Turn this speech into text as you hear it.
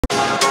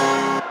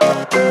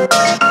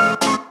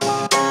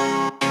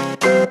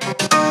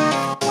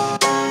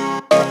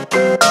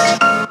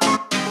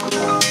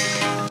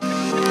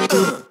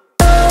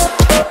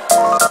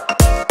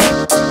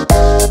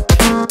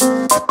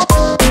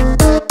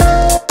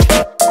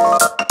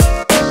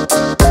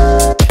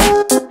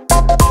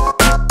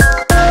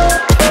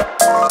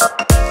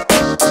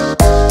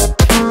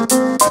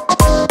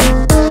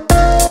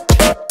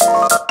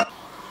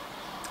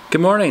Good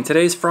morning,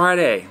 today's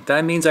Friday.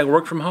 That means I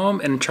work from home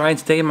and try and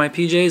stay in my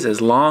PJs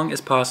as long as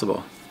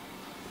possible.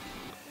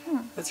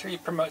 Let's hear you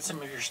promote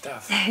some of your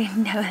stuff.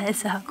 No,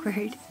 that's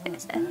awkward.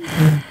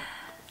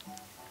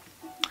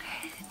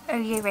 Are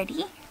you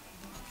ready?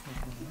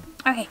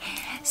 Okay,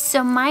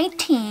 so my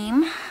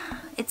team,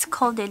 it's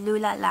called the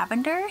Lula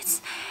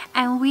Lavenders,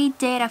 and we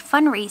did a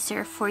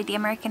fundraiser for the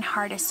American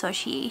Heart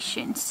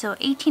Association. So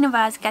 18 of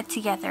us got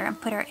together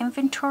and put our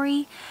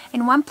inventory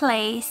in one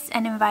place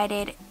and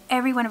invited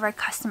every one of our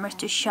customers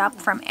to shop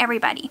from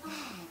everybody.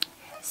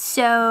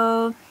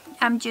 So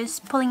I'm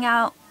just pulling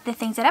out the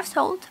things that I've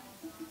sold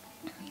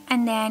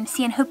and then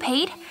seeing who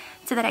paid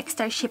so that I can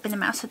start shipping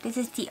them out. So this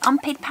is the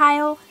unpaid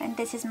pile and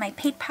this is my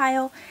paid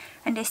pile,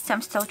 and this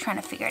I'm still trying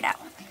to figure it out.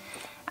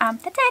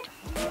 That's it.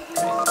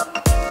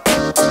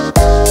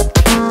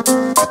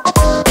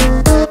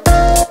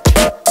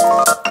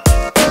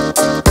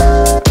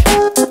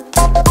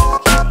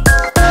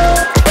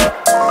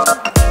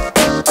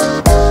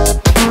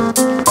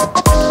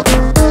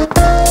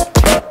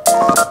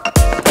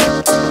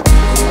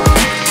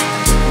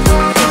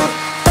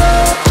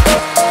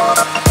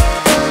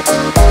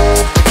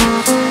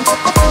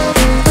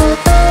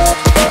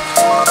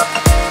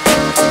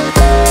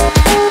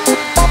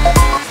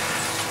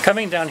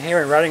 Coming down here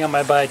and riding on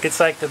my bike, it's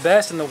like the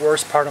best and the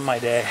worst part of my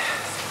day.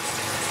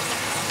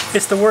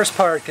 It's the worst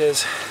part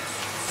because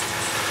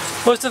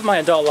most of my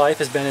adult life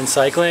has been in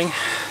cycling.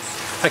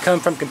 I come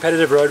from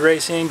competitive road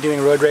racing, doing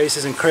road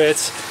races and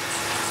crits.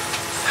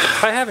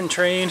 I haven't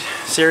trained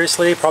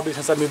seriously probably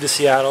since I moved to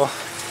Seattle.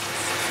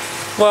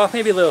 Well,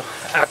 maybe a little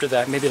after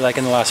that, maybe like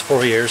in the last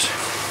 4 years.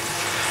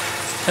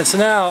 And so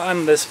now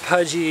I'm this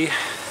pudgy,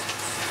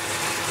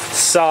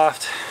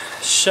 soft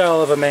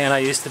shell of a man I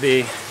used to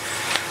be.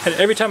 And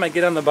every time I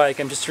get on the bike,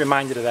 I'm just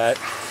reminded of that.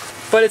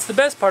 But it's the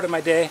best part of my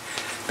day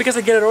because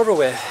I get it over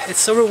with. It's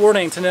so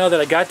rewarding to know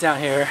that I got down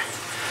here,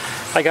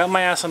 I got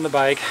my ass on the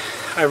bike,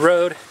 I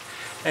rode,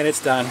 and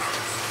it's done.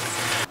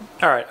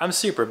 Alright, I'm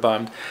super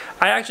bummed.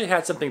 I actually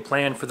had something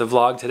planned for the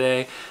vlog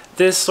today.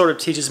 This sort of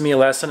teaches me a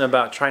lesson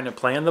about trying to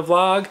plan the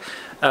vlog.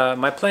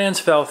 My plans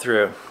fell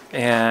through,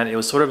 and it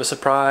was sort of a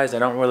surprise. I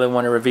don't really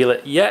want to reveal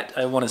it yet.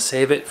 I want to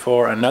save it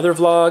for another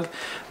vlog,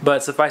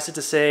 but suffice it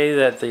to say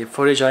that the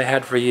footage I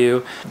had for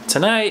you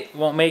tonight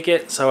won't make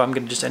it, so I'm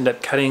going to just end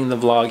up cutting the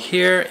vlog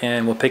here,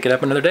 and we'll pick it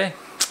up another day.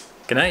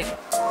 Good night.